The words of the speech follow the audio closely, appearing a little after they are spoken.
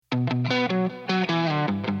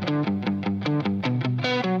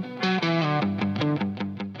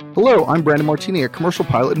Hello, I'm Brandon Martini, a commercial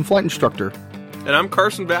pilot and flight instructor. And I'm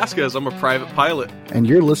Carson Vasquez. I'm a private pilot. And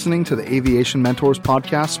you're listening to the Aviation Mentors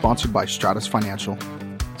podcast, sponsored by Stratus Financial.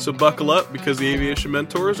 So buckle up, because the Aviation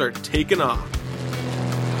Mentors are taking off.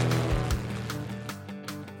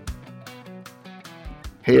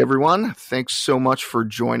 Hey everyone, thanks so much for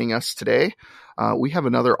joining us today. We have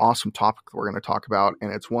another awesome topic that we're going to talk about,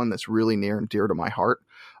 and it's one that's really near and dear to my heart.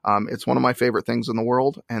 It's one of my favorite things in the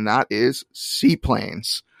world, and that is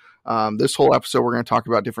seaplanes. This whole episode, we're going to talk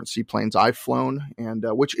about different seaplanes I've flown, and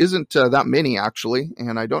which isn't that many, actually.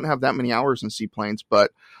 And I don't have that many hours in seaplanes,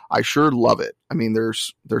 but I sure love it. I mean,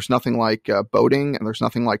 there's nothing like boating, and there's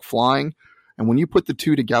nothing like flying. And when you put the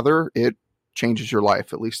two together, it changes your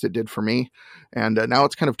life. At least it did for me. And now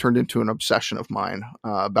it's kind of turned into an obsession of mine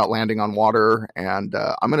about landing on water. And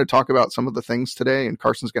I'm going to talk about some of the things today. And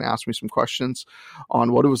Carson's going to ask me some questions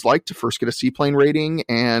on what it was like to first get a seaplane rating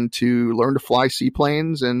and to learn to fly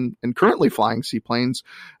seaplanes and currently flying seaplanes,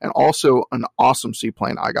 and also an awesome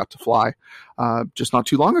seaplane I got to fly just not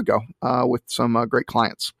too long ago with some great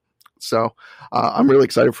clients. So I'm really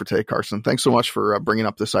excited for today, Carson. Thanks so much for bringing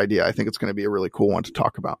up this idea. I think it's going to be a really cool one to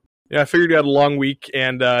talk about. Yeah, I figured you had a long week,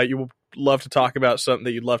 and you will love to talk about something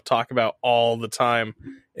that you'd love to talk about all the time.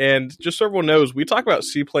 And just so everyone knows, we talk about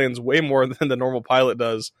seaplanes way more than the normal pilot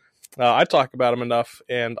does. I talk about them enough,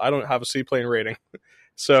 and I don't have a seaplane rating.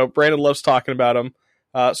 So Brandon loves talking about them.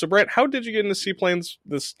 So Brandon, how did you get into seaplanes?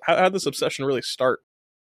 How did this obsession really start?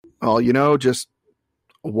 Well, just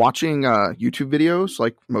watching YouTube videos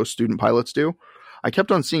like most student pilots do. I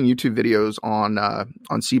kept on seeing YouTube videos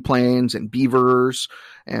on seaplanes and beavers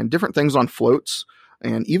and different things on floats,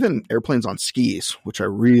 and even airplanes on skis, which I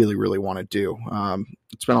really, really want to do.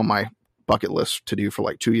 It's been on my bucket list to do for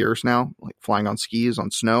like 2 years now, like flying on skis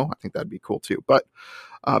on snow. I think that'd be cool too. But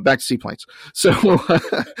back to seaplanes. So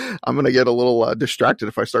I'm going to get a little distracted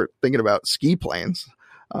if I start thinking about ski planes.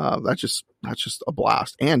 That's just a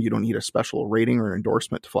blast. And you don't need a special rating or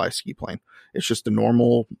endorsement to fly a ski plane. It's just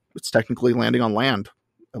it's technically landing on land.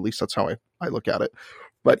 At least that's how I look at it.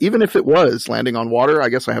 But even if it was landing on water, I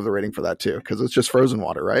guess I have the rating for that too, because it's just frozen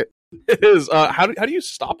water, right? It is. How do you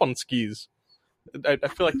stop on skis? I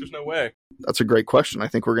feel like there's no way. That's a great question. I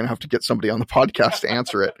think we're going to have to get somebody on the podcast to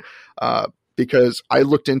answer it. Because I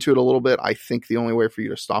looked into it a little bit. I think the only way for you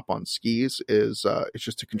to stop on skis is it's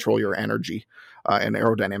just to control your energy and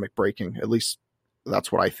aerodynamic braking. At least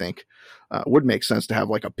that's what I think. Would make sense to have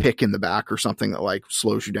like a pick in the back or something that like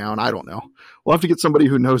slows you down. I don't know. We'll have to get somebody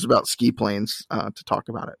who knows about ski planes to talk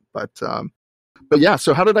about it. But yeah,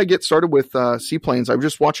 so how did I get started with seaplanes? I was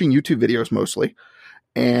just watching YouTube videos mostly,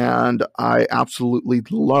 and I absolutely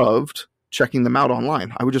loved checking them out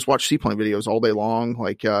online. I would just watch seaplane videos all day long,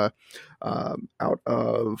 like out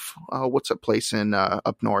of what's that place in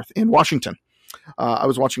up north in Washington. I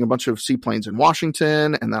was watching a bunch of seaplanes in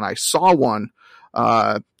Washington, and then I saw one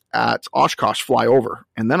at Oshkosh fly over.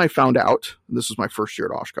 And then I found out, this was my first year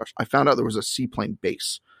at Oshkosh, I found out there was a seaplane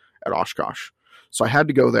base at Oshkosh. So I had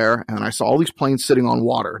to go there, and I saw all these planes sitting on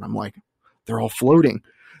water, and I'm like, they're all floating.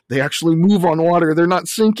 They actually move on water. They're not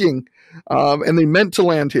sinking. And they meant to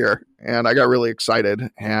land here. And I got really excited,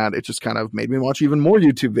 and it just kind of made me watch even more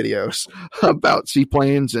YouTube videos about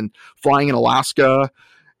seaplanes and flying in Alaska.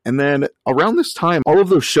 And then around this time, all of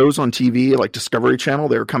those shows on TV, like Discovery Channel,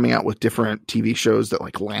 they were coming out with different TV shows that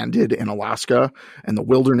like landed in Alaska and the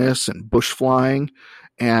wilderness and bush flying.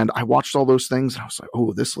 And I watched all those things, and I was like,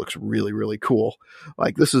 oh, this looks really, really cool.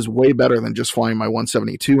 Like, this is way better than just flying my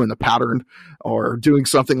 172 in the pattern or doing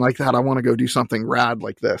something like that. I want to go do something rad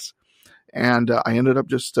like this. And I ended up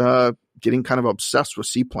just getting kind of obsessed with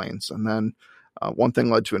seaplanes. And then one thing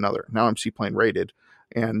led to another. Now I'm seaplane rated.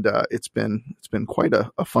 And it's been quite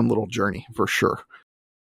a fun little journey for sure.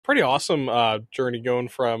 Pretty awesome journey going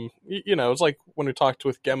from, it's like when we talked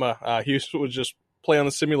with Gemma, he would just play on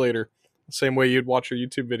the simulator the same way you'd watch your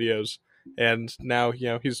YouTube videos. And now,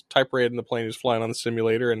 he's type rated in the plane, he's flying on the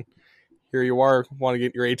simulator, and here you are, want to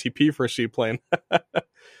get your ATP for a seaplane.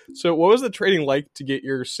 So what was the training like to get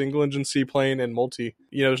your single engine seaplane and multi?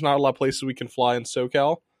 There's not a lot of places we can fly in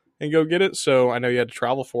SoCal and go get it. So I know you had to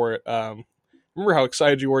travel for it. Remember how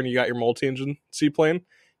excited you were when you got your multi-engine seaplane?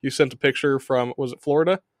 You sent a picture from, was it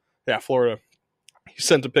Florida? Yeah, Florida. You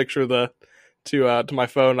sent a picture to my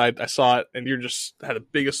phone. I saw it, and you just had the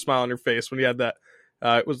biggest smile on your face when you had that.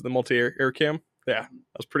 It was the multi-air cam. Yeah, that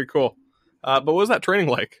was pretty cool. But what was that training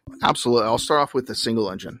like? Absolutely. I'll start off with the single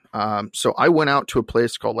engine. So I went out to a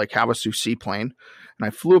place called Lake Havasu Seaplane, and I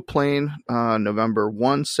flew a plane November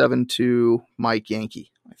 172 Mike Yankee.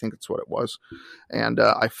 I think that's what it was. And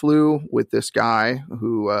I flew with this guy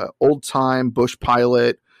who, old-time bush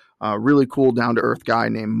pilot, a really cool down to earth guy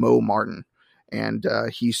named Mo Martin. And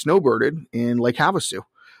he snowbirded in Lake Havasu.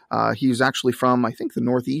 He's actually from, I think, the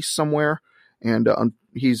Northeast somewhere. And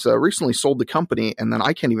he's recently sold the company, and then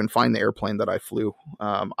I can't even find the airplane that I flew.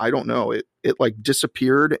 I don't know. It like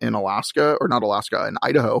disappeared in Alaska, or not Alaska, in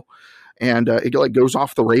Idaho, and it like goes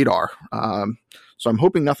off the radar. So I'm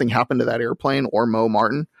hoping nothing happened to that airplane or Mo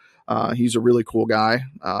Martin. He's a really cool guy,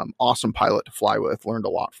 awesome pilot to fly with. Learned a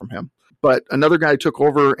lot from him. But another guy took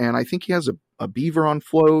over, and I think he has a beaver on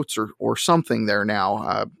floats or something there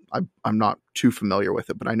now. I'm not too familiar with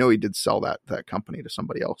it, but I know he did sell that company to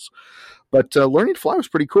somebody else. But learning to fly was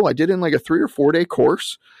pretty cool. I did in like a 3 or 4 day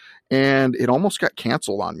course, and it almost got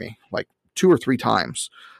canceled on me like 2 or 3 times.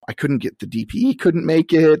 I couldn't get the DPE, couldn't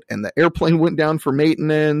make it, and the airplane went down for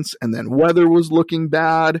maintenance, and then weather was looking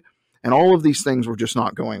bad, and all of these things were just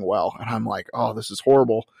not going well. And I'm like, oh, this is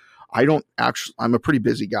horrible. I'm a pretty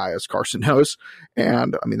busy guy, as Carson knows.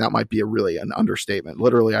 And I mean, that might be an understatement.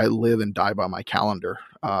 Literally, I live and die by my calendar.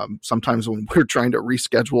 Sometimes when we're trying to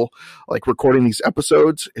reschedule, like recording these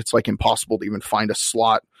episodes, it's like impossible to even find a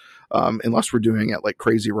slot, unless we're doing it like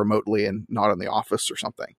crazy remotely and not in the office or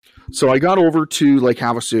something. So I got over to Lake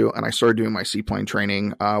Havasu and I started doing my seaplane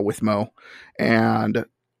training, with Mo, and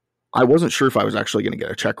I wasn't sure if I was actually going to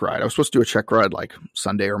get a check ride. I was supposed to do a check ride like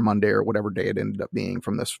Sunday or Monday or whatever day it ended up being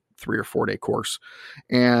from this 3 or 4 day course.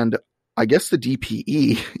 And I guess the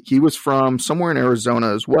DPE, he was from somewhere in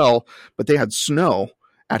Arizona as well, but they had snow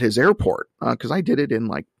at his airport. Cause I did it in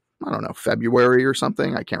like, I don't know, February or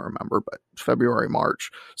something. I can't remember, but February, March.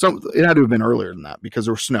 So it had to have been earlier than that because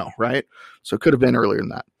there was snow, right? So it could have been earlier than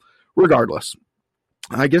that. Regardless,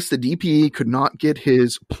 I guess the DPE could not get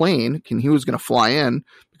his plane, and he was going to fly in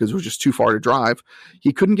because it was just too far to drive.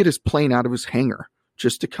 He couldn't get his plane out of his hangar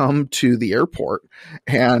just to come to the airport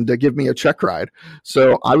and give me a check ride.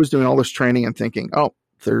 So I was doing all this training and thinking, oh,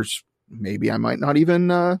 maybe I might not even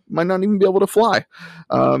be able to fly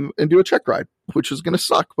and do a check ride, which is going to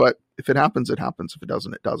suck. But if it happens, it happens. If it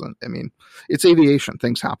doesn't, it doesn't. I mean, it's aviation.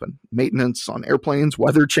 Things happen. Maintenance on airplanes,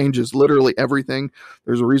 weather changes literally everything.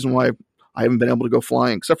 There's a reason why I haven't been able to go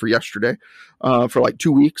flying except for yesterday for like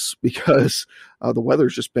 2 weeks because the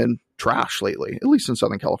weather's just been trash lately, at least in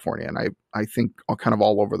Southern California. And I think kind of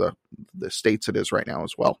all over the states it is right now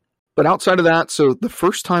as well. But outside of that, so the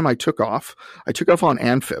first time I took off on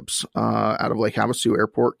amphibs out of Lake Havasu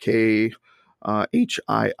Airport, KHII,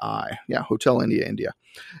 Hotel India.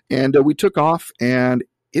 And we took off and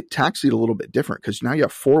it taxied a little bit different because now you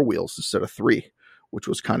have 4 wheels instead of 3, which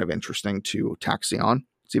was kind of interesting to taxi on.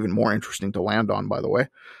 It's even more interesting to land on, by the way,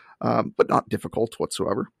 but not difficult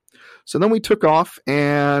whatsoever. So then we took off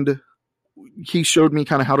and he showed me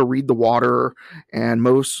kind of how to read the water, and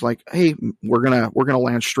Mo's like, hey, we're going to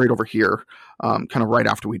land straight over here. Kind of right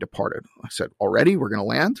after we departed. I said, already we're going to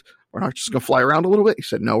land. We're not just going to fly around a little bit. He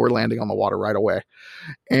said, no, we're landing on the water right away.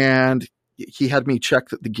 And he had me check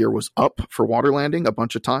that the gear was up for water landing a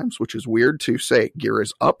bunch of times, which is weird to say gear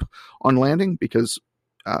is up on landing because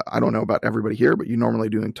I don't know about everybody here, but you normally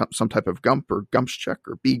doing some type of gump or gumps check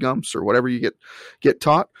or B gumps or whatever you get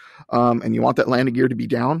taught. And you want that landing gear to be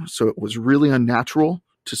down. So it was really unnatural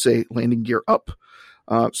to say landing gear up.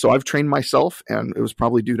 So I've trained myself, and it was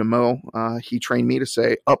probably due to Mo. He trained me to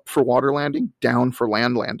say up for water landing, down for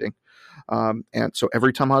land landing. And so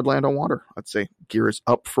every time I'd land on water, I'd say gear is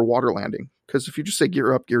up for water landing. Because if you just say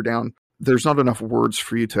gear up, gear down, there's not enough words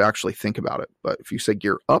for you to actually think about it. But if you say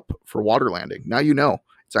gear up for water landing, now you know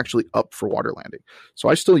it's actually up for water landing. So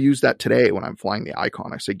I still use that today when I'm flying the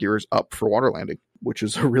Icon. I say gear is up for water landing, which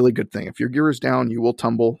is a really good thing. If your gear is down, you will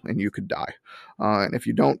tumble and you could die. And if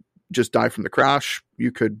you don't just die from the crash,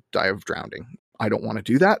 you could die of drowning. I don't want to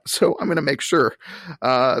do that. So I'm going to make sure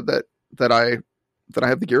that I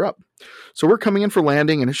have the gear up. So we're coming in for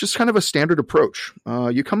landing, and it's just kind of a standard approach.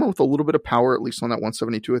 You come in with a little bit of power, at least on that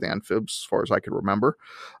 172 with amphibs, as far as I could remember.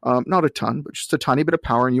 Not a ton, but just a tiny bit of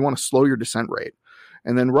power, and you want to slow your descent rate.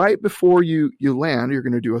 And then right before you land, you're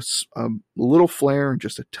going to do a little flare and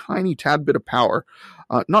just a tiny tad bit of power.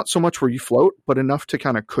 Not so much where you float, but enough to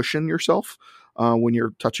kind of cushion yourself when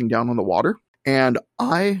you're touching down on the water. And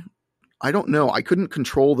I don't know. I couldn't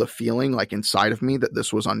control the feeling like inside of me that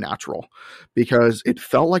this was unnatural because it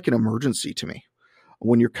felt like an emergency to me.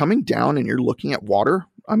 When you're coming down and you're looking at water,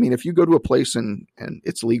 I mean, if you go to a place and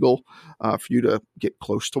it's legal for you to get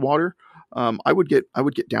close to water, I would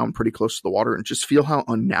get down pretty close to the water and just feel how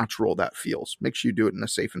unnatural that feels. Make sure you do it in a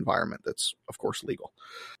safe environment that's, of course, legal.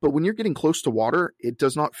 But when you're getting close to water, it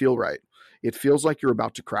does not feel right. It feels like you're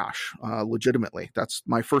about to crash, legitimately. That's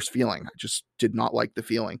my first feeling. I just did not like the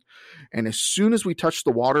feeling. And as soon as we touch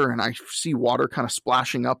the water and I see water kind of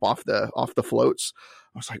splashing up off the floats,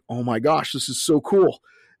 I was like, oh my gosh, this is so cool.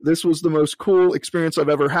 This was the most cool experience I've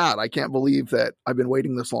ever had. I can't believe that I've been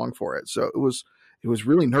waiting this long for it. So it was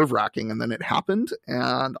really nerve-wracking, and then it happened,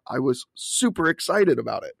 and I was super excited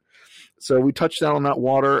about it. So we touched down on that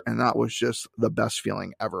water, and that was just the best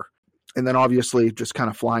feeling ever. And then obviously just kind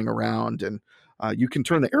of flying around, and you can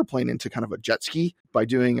turn the airplane into kind of a jet ski by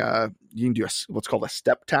doing you can do what's called a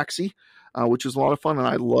step taxi, which is a lot of fun. And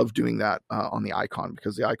I love doing that on the Icon,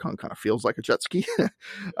 because the Icon kind of feels like a jet ski.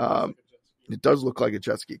 It does look like a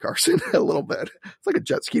jet ski, Carson, a little bit. It's like a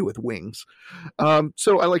jet ski with wings.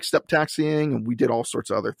 So I like step taxiing, and we did all sorts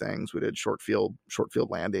of other things. We did short field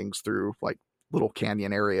landings through like little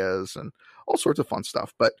canyon areas and all sorts of fun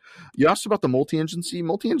stuff. But you asked about the multi-engine C.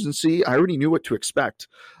 Multi-engine C, I already knew what to expect.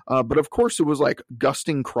 But of course, it was like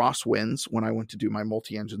gusting crosswinds when I went to do my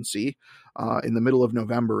multi-engine C in the middle of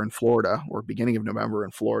November in Florida, or beginning of November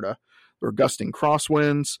in Florida. There were gusting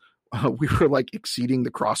crosswinds. We were like exceeding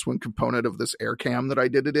the crosswind component of this air cam that I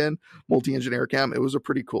did it in, multi-engine air cam. It was a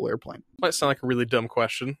pretty cool airplane. Might sound like a really dumb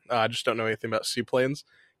question. I just don't know anything about seaplanes.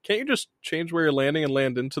 Can't you just change where you're landing and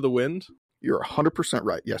land into the wind? You're 100%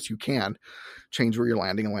 right. Yes, you can change where you're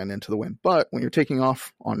landing and land into the wind. But when you're taking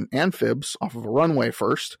off on amphibs off of a runway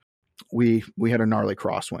first, we had a gnarly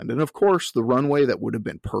crosswind. And of course, the runway that would have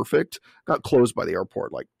been perfect got closed by the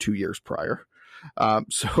airport like 2 years prior.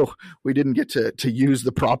 So we didn't get to use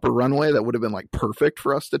the proper runway that would have been like perfect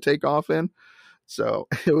for us to take off in. So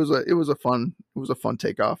it was a fun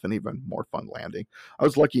takeoff, and even more fun landing. I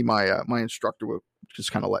was lucky my instructor would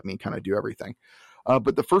just kind of let me kind of do everything.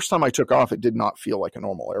 But the first time I took off, it did not feel like a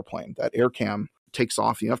normal airplane. That air cam takes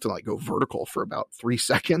off, you have to like go vertical for about 3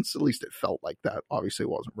 seconds. At least it felt like that. Obviously it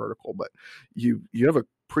wasn't vertical, but you have a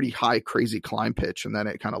pretty high, crazy climb pitch, and then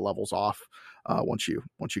it kind of levels off once you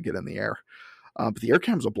get in the air. But the air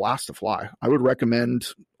cam is a blast to fly. I would recommend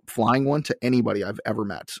flying one to anybody I've ever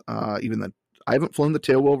met. Even though I haven't flown the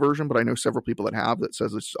tailwheel version, but I know several people that have, that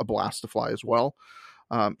says it's a blast to fly as well.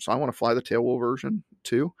 So I want to fly the tailwheel version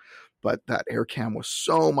too. But that air cam was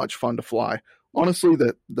so much fun to fly. Honestly,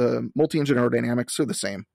 the multi-engine aerodynamics are the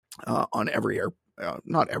same on every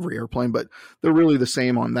not every airplane, but they're really the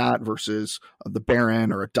same on that versus the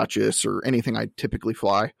Baron or a Duchess or anything I typically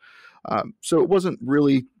fly. So it wasn't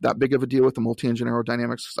really that big of a deal with the multi-engine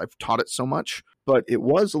aerodynamics because I've taught it so much, but it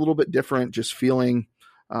was a little bit different just feeling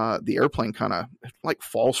the airplane kind of like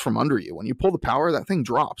falls from under you. When you pull the power, that thing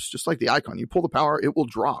drops, just like the Icon. You pull the power, it will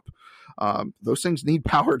drop. Those things need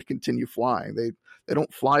power to continue flying. They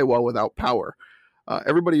don't fly well without power.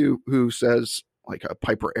 Everybody who says like a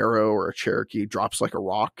Piper Arrow or a Cherokee drops like a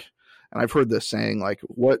rock, and I've heard this saying like,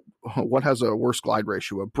 what has a worse glide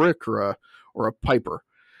ratio, a brick or a Piper?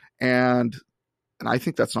 And I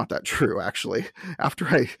think that's not that true, actually. After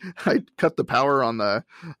I cut the power on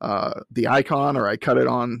the Icon, or I cut it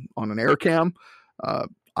on an air cam,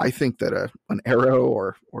 I think that an Arrow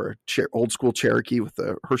or old school Cherokee with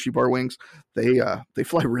the Hershey bar wings, they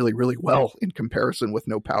fly really, really well in comparison with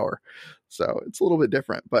no power. So it's a little bit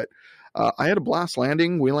different. But I had a blast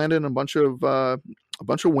landing. We landed in a bunch of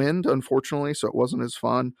wind, unfortunately, so it wasn't as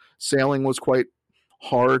fun. Sailing was quite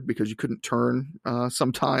hard because you couldn't turn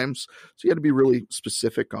sometimes, so you had to be really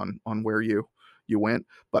specific on where you went.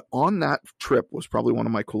 But on that trip was probably one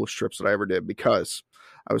of my coolest trips that I ever did, because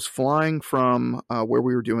I was flying from where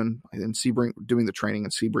we were doing in Sebring, doing the training in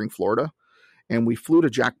Sebring, Florida, and we flew to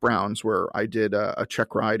Jack Brown's, where I did a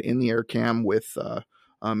check ride in the air cam with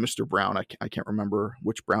Mr. Brown. I can't remember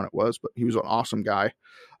which Brown it was, but he was an awesome guy.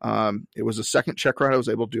 It was a second check ride. I was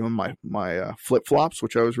able to do my flip-flops,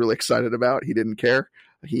 which I was really excited about. He didn't care.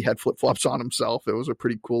 He had flip-flops on himself. It was a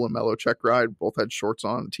pretty cool and mellow check ride. Both had shorts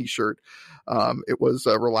on, a t-shirt. It was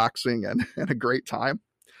relaxing and a great time.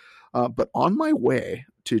 But on my way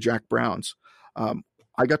to Jack Brown's,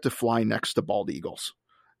 I got to fly next to bald eagles.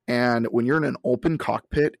 And when you're in an open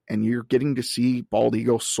cockpit and you're getting to see bald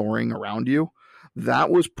eagles soaring around you, that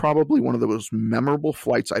was probably one of the most memorable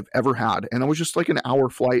flights I've ever had. And it was just like an hour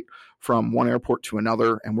flight from one airport to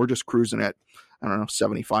another, and we're just cruising at,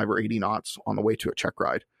 75 or 80 knots on the way to a check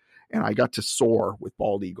ride. And I got to soar with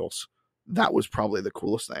bald eagles. That was probably the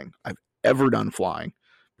coolest thing I've ever done flying,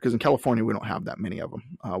 because in California, we don't have that many of them.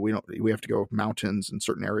 We have to go mountains in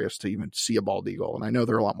certain areas to even see a bald eagle. And I know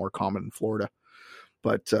they're a lot more common in Florida,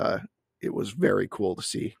 but it was very cool to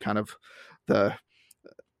see kind of the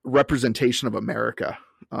representation of America,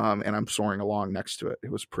 and I'm soaring along next to it.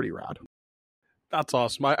 It was pretty rad. That's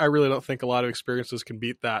awesome. I really don't think a lot of experiences can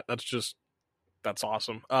beat that. That's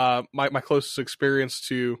awesome. My closest experience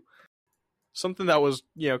to something that was,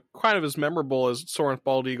 kind of as memorable as soaring with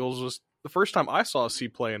bald eagles was the first time I saw a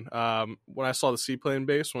seaplane. When I saw the seaplane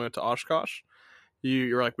base, when I went to Oshkosh,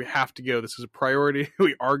 you're like, we have to go. This is a priority.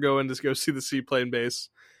 We are going to go see the Seaplane base.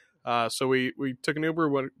 So we took an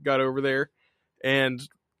Uber, got over there, and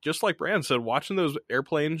just like Brandon said, watching those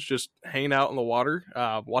airplanes just hanging out in the water,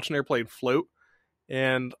 watching an airplane float,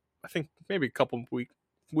 and I think maybe a couple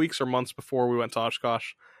weeks or months before we went to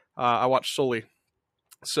Oshkosh, I watched Sully.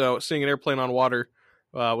 So seeing an airplane on water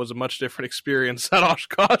was a much different experience at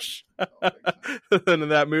Oshkosh than in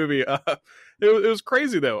that movie. It was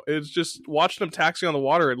crazy though. It's just watching them taxiing on the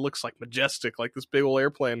water. It looks like majestic, like this big old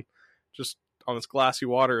airplane just on this glassy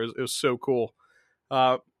water. It was so cool.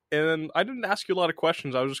 And then I didn't ask you a lot of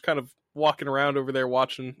questions. I was just kind of walking around over there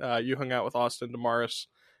watching. You hung out with Austin Damaris,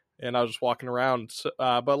 and I was just walking around.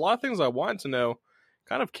 But a lot of things I wanted to know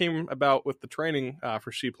kind of came about with the training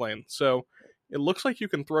for Seaplane. So it looks like you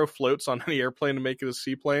can throw floats on any airplane to make it a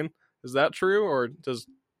seaplane. Is that true, or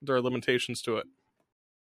there are limitations to it?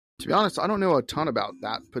 To be honest, I don't know a ton about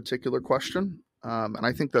that particular question. And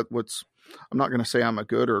I think that I'm not going to say I'm a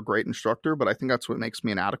good or a great instructor, but I think that's what makes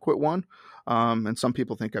me an adequate one. And some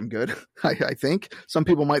people think I'm good. I think some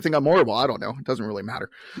people might think I'm horrible. I don't know. It doesn't really matter.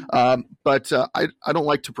 But I don't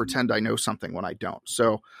like to pretend I know something when I don't.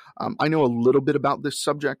 So I know a little bit about this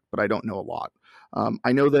subject, but I don't know a lot.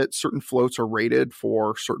 I know that certain floats are rated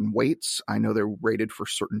for certain weights. I know they're rated for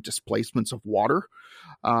certain displacements of water.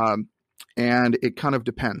 And it kind of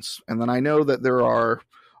depends. And then I know that there are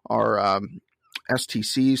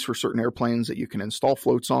STCs for certain airplanes that you can install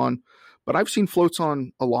floats on, but I've seen floats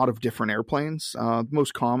on a lot of different airplanes. The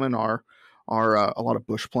most common are a lot of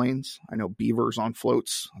bush planes. I know beavers on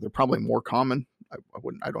floats. They're probably more common.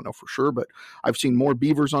 I don't know for sure, but I've seen more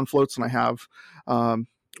beavers on floats than I have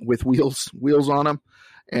with wheels on them.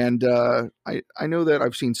 And I know that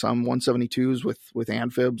I've seen some 172s with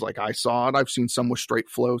amphibs like I saw it. I've seen some with straight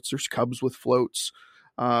floats. There's Cubs with floats.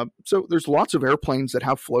 So there's lots of airplanes that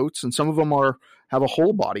have floats, and some of them have a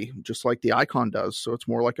whole body, just like the Icon does. So it's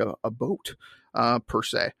more like a boat per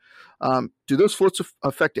se. Do those floats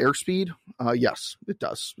affect airspeed? Yes, it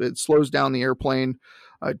does. It slows down the airplane.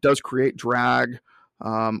 It does create drag.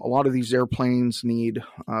 A lot of these airplanes need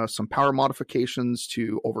some power modifications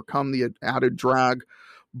to overcome the added drag.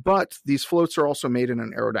 But these floats are also made in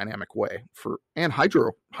an aerodynamic way and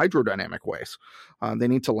hydrodynamic ways. They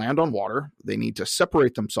need to land on water. They need to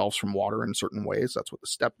separate themselves from water in certain ways. That's what the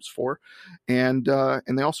step is for. And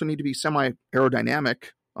they also need to be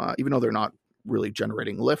semi-aerodynamic, even though they're not really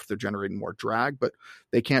generating lift. They're generating more drag, but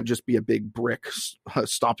they can't just be a big brick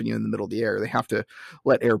stopping you in the middle of the air. They have to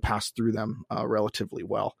let air pass through them relatively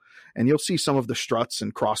well. And you'll see some of the struts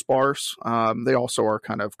and crossbars. They also are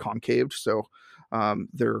kind of concaved, so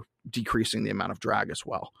they're decreasing the amount of drag as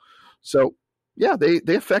well. So yeah,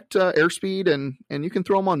 they affect airspeed, and you can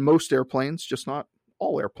throw them on most airplanes, just not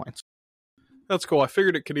all airplanes. That's cool. I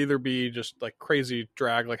figured it could either be just like crazy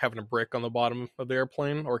drag, like having a brick on the bottom of the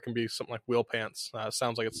airplane, or it can be something like wheel pants.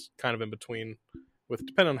 Sounds like it's kind of in between,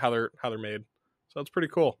 depending on how they're made. So that's pretty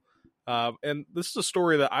cool. And this is a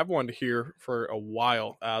story that I've wanted to hear for a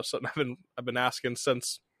while. Something I've been asking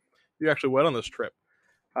since you actually went on this trip.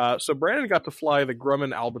 So Brandon got to fly the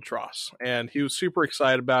Grumman Albatross, and he was super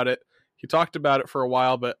excited about it. He talked about it for a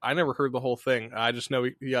while, but I never heard the whole thing. I just know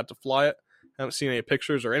he got to fly it. I haven't seen any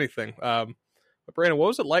pictures or anything. But Brandon, what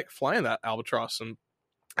was it like flying that Albatross, and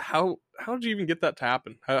how did you even get that to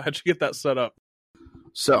happen? How'd you get that set up?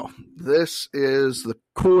 So this is the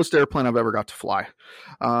coolest airplane I've ever got to fly.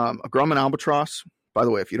 A Grumman Albatross. By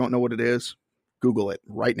the way, if you don't know what it is, Google it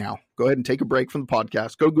right now. Go ahead and take a break from the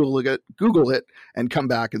podcast. Go Google it, and come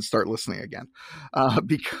back and start listening again.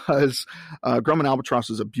 Because Grumman Albatross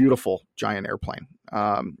is a beautiful giant airplane.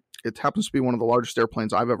 It happens to be one of the largest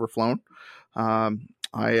airplanes I've ever flown.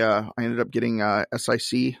 I ended up getting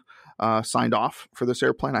SIC signed off for this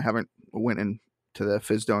airplane. I haven't went into the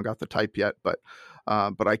FSDO and got the type yet, but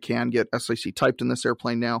I can get SIC typed in this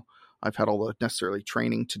airplane now. I've had all the necessary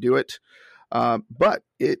training to do it. But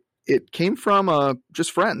it came from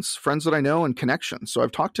just friends that I know and connections. So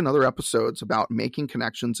I've talked in other episodes about making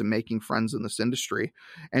connections and making friends in this industry,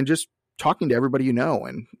 and just talking to everybody you know,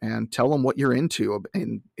 and tell them what you're into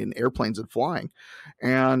in airplanes and flying.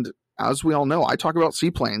 And as we all know, I talk about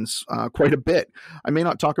seaplanes quite a bit. I may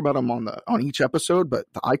not talk about them on each episode, but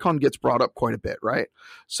the Icon gets brought up quite a bit, right?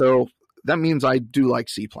 So that means I do like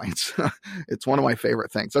seaplanes. It's one of my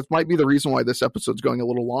favorite things. That might be the reason why this episode's going a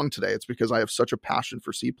little long today. It's because I have such a passion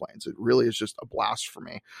for seaplanes. It really is just a blast for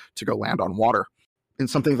me to go land on water, and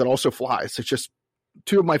something that also flies. It's just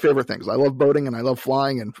two of my favorite things. I love boating and I love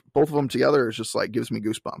flying, and both of them together is just like gives me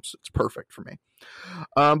goosebumps. It's perfect for me.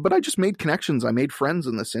 But I just made connections. I made friends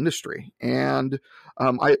in this industry, and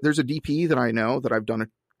there's a DP that I know that I've done a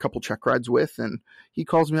couple check rides with, and he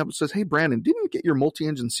calls me up and says, "Hey, Brandon, didn't you get your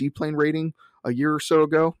multi-engine seaplane rating a year or so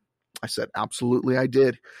ago?" I said, "Absolutely, I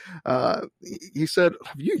did." He said,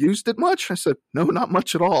 "Have you used it much?" I said, "No, not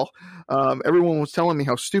much at all." Everyone was telling me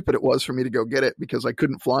how stupid it was for me to go get it because I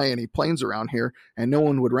couldn't fly any planes around here and no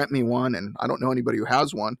one would rent me one. And I don't know anybody who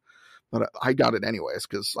has one, but I got it anyways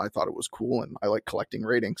because I thought it was cool and I like collecting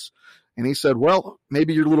ratings. And he said, "Well,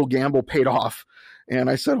 maybe your little gamble paid off." And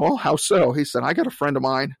I said, "Well, how so?" He said, "I got a friend of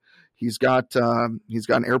mine. He's got an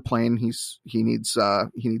airplane. He needs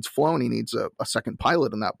flown. He needs a second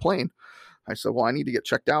pilot in that plane." I said, "Well, I need to get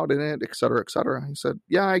checked out in it, et cetera, et cetera." He said,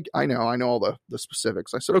 "Yeah, I know all the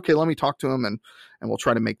specifics." I said, "Okay, let me talk to him and we'll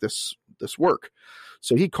try to make this work."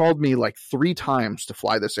 So he called me like 3 times to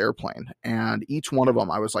fly this airplane. And each one of them,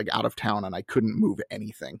 I was like out of town and I couldn't move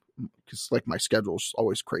anything because like my schedule's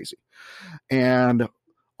always crazy. And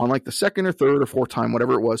on like the second or third or fourth time,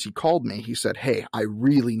 whatever it was, he called me. He said, "Hey, I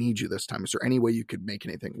really need you this time. Is there any way you could make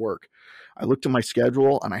anything work?" I looked at my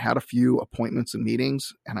schedule and I had a few appointments and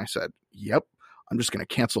meetings. And I said, "Yep, I'm just going to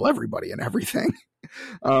cancel everybody and everything."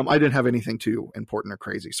 I didn't have anything too important or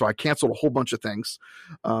crazy. So I canceled a whole bunch of things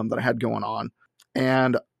that I had going on.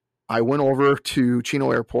 And I went over to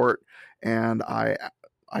Chino Airport and I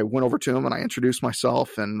went over to him and I introduced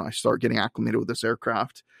myself and I started getting acclimated with this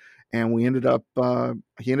aircraft. And he ended up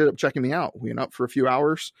checking me out. We went up for a few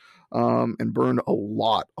hours and burned a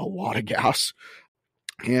lot of gas.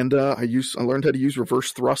 And I learned how to use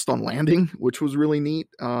reverse thrust on landing, which was really neat.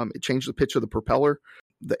 It changed the pitch of the propeller.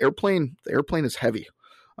 The airplane is heavy.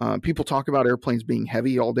 People talk about airplanes being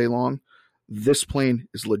heavy all day long. This plane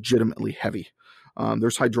is legitimately heavy.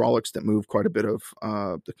 There's hydraulics that move quite a bit of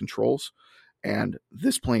the controls, and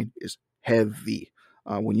this plane is heavy.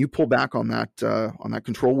 When you pull back on that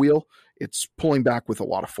control wheel, it's pulling back with a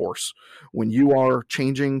lot of force. When you are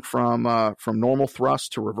changing from normal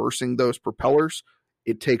thrust to reversing those propellers,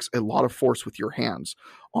 it takes a lot of force with your hands.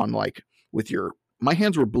 My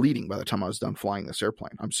hands were bleeding by the time I was done flying this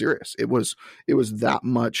airplane. I'm serious. It was that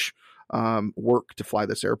much work to fly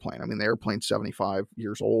this airplane. I mean, the airplane's 75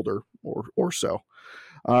 years old or so.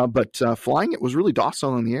 But flying it was really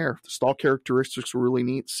docile in the air. The stall characteristics were really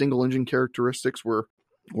neat. Single engine characteristics were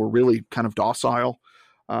really kind of docile.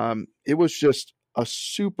 It was just a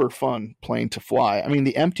super fun plane to fly. I mean,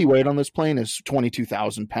 the empty weight on this plane is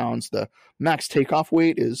 22,000 pounds. The max takeoff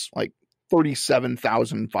weight is like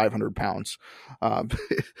 37,500 pounds.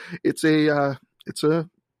 It's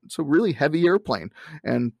a really heavy airplane,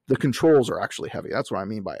 and the controls are actually heavy. That's what I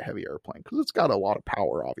mean by a heavy airplane, because it's got a lot of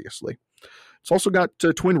power, obviously. It's also got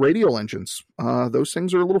twin radial engines. Those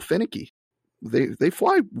things are a little finicky. They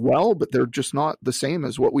fly well, but they're just not the same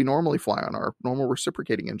as what we normally fly on our normal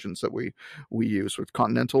reciprocating engines that we use with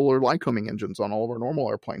Continental or Lycoming engines on all of our normal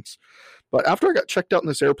airplanes. But after I got checked out in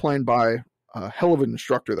this airplane by a hell of an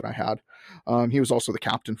instructor that I had, he was also the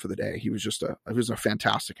captain for the day. He was a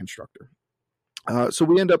fantastic instructor. So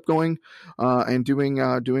we end up going and doing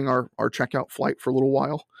our checkout flight for a little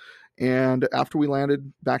while. And after we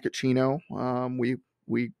landed back at Chino, we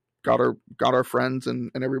got our friends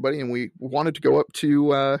and everybody, and we wanted to go up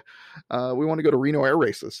to Reno Air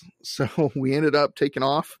Races. So we ended up taking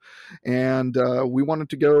off, and we wanted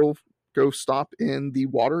to go stop in the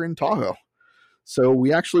water in Tahoe. So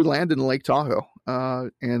we actually landed in Lake Tahoe,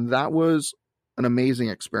 and that was an amazing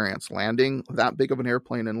experience, landing that big of an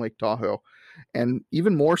airplane in Lake Tahoe, and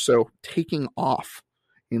even more so taking off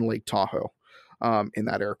in Lake Tahoe in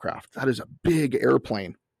that aircraft. That is a big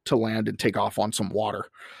airplane to land and take off on some water.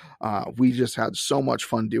 We just had so much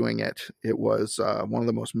fun doing it. It was one of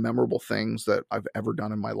the most memorable things that I've ever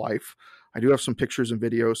done in my life. I do have some pictures and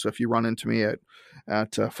videos, so if you run into me at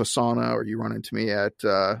Fasana, or you run into me at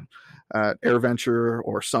AirVenture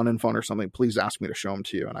or Sun and Fun or something, please ask me to show them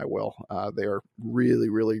to you, and I will. They are really,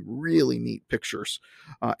 really, really neat pictures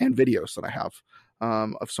and videos that I have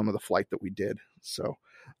of some of the flight that we did. So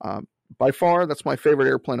by far, that's my favorite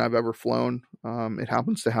airplane I've ever flown. It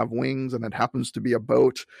happens to have wings, and it happens to be a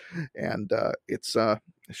boat, and it's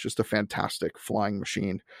just a fantastic flying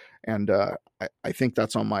machine. And I think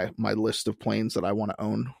that's on my list of planes that I want to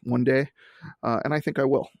own one day, and I think I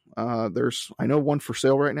will. I know one for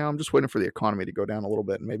sale right now. I'm just waiting for the economy to go down a little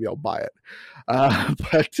bit, and maybe I'll buy it.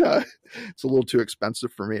 But it's a little too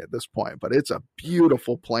expensive for me at this point. But it's a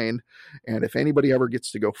beautiful plane, and if anybody ever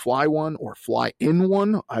gets to go fly one or fly in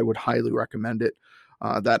one, I would highly recommend it.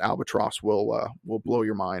 That Albatross will blow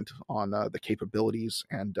your mind on the capabilities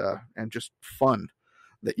and just fun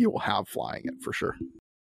that you will have flying it, for sure.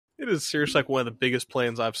 It is seriously like one of the biggest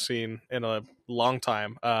planes I've seen in a long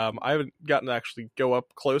time. I haven't gotten to actually go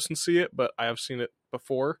up close and see it, but I have seen it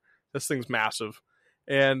before. This thing's massive.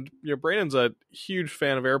 And Brandon's a huge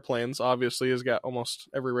fan of airplanes. Obviously, he's got almost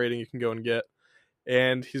every rating you can go and get.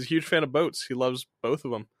 And he's a huge fan of boats. He loves both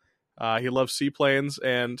of them. He loves seaplanes.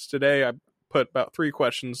 And today I put about 3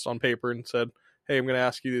 questions on paper and said, hey, I'm going to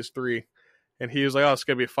ask you these 3. And he was like, oh, it's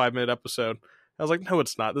going to be a 5-minute episode. I was like, no,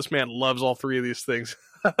 it's not. This man loves all 3 of these things.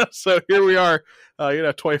 So here we are,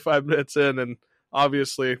 25 minutes in, and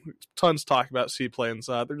obviously tons to talk about seaplanes.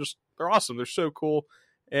 They're awesome. They're so cool.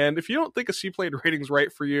 And if you don't think a seaplane rating is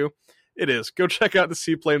right for you, it is. Go check out the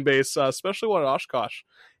Seaplane base, especially one at Oshkosh.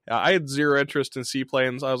 I had zero interest in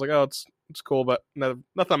seaplanes. I was like, oh, it's cool, but nothing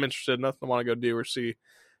I'm interested in, nothing I want to go do or see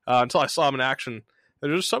until I saw them in action.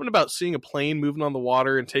 There's just something about seeing a plane moving on the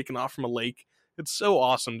water and taking off from a lake. It's so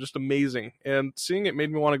awesome, just amazing. And seeing it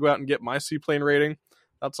made me want to go out and get my seaplane rating.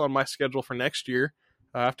 That's on my schedule for next year.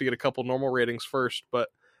 I have to get a couple normal ratings first, but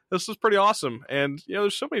this is pretty awesome. And,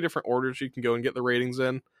 there's so many different orders you can go and get the ratings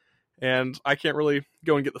in. And I can't really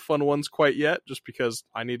go and get the fun ones quite yet, just because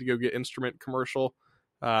I need to go get instrument commercial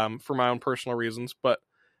for my own personal reasons. But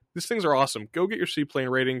these things are awesome. Go get your seaplane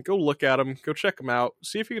rating. Go look at them. Go check them out.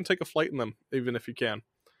 See if you can take a flight in them, even if you can.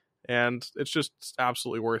 And it's just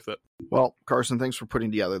absolutely worth it. Well, Carson, thanks for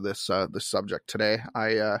putting together this subject today.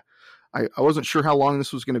 I wasn't sure how long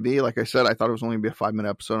this was going to be. Like I said, I thought it was only going to be a 5-minute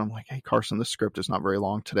episode. I'm like, hey, Carson, this script is not very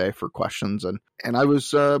long today for questions. And I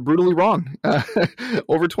was brutally wrong.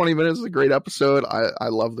 Over 20 minutes is a great episode. I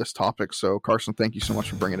love this topic. So, Carson, thank you so much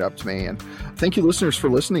for bringing it up to me. And thank you, listeners, for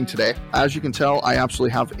listening today. As you can tell, I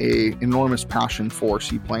absolutely have an enormous passion for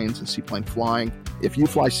seaplanes and seaplane flying. If you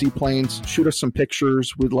fly seaplanes, shoot us some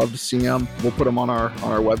pictures. We'd love to see them. We'll put them on our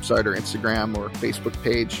website or Instagram or Facebook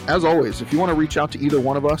page. As always, if you want to reach out to either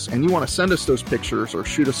one of us and you want to send us those pictures or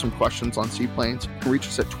shoot us some questions on seaplanes, you can reach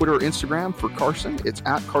us at Twitter or Instagram. For Carson, it's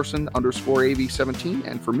at Carson_AV17.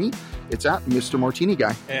 And for me, it's at Mr. Martini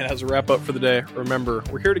Guy. And as a wrap up for the day, remember,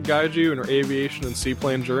 we're here to guide you in your aviation and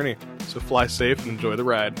seaplane journey. So fly safe and enjoy the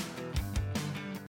ride.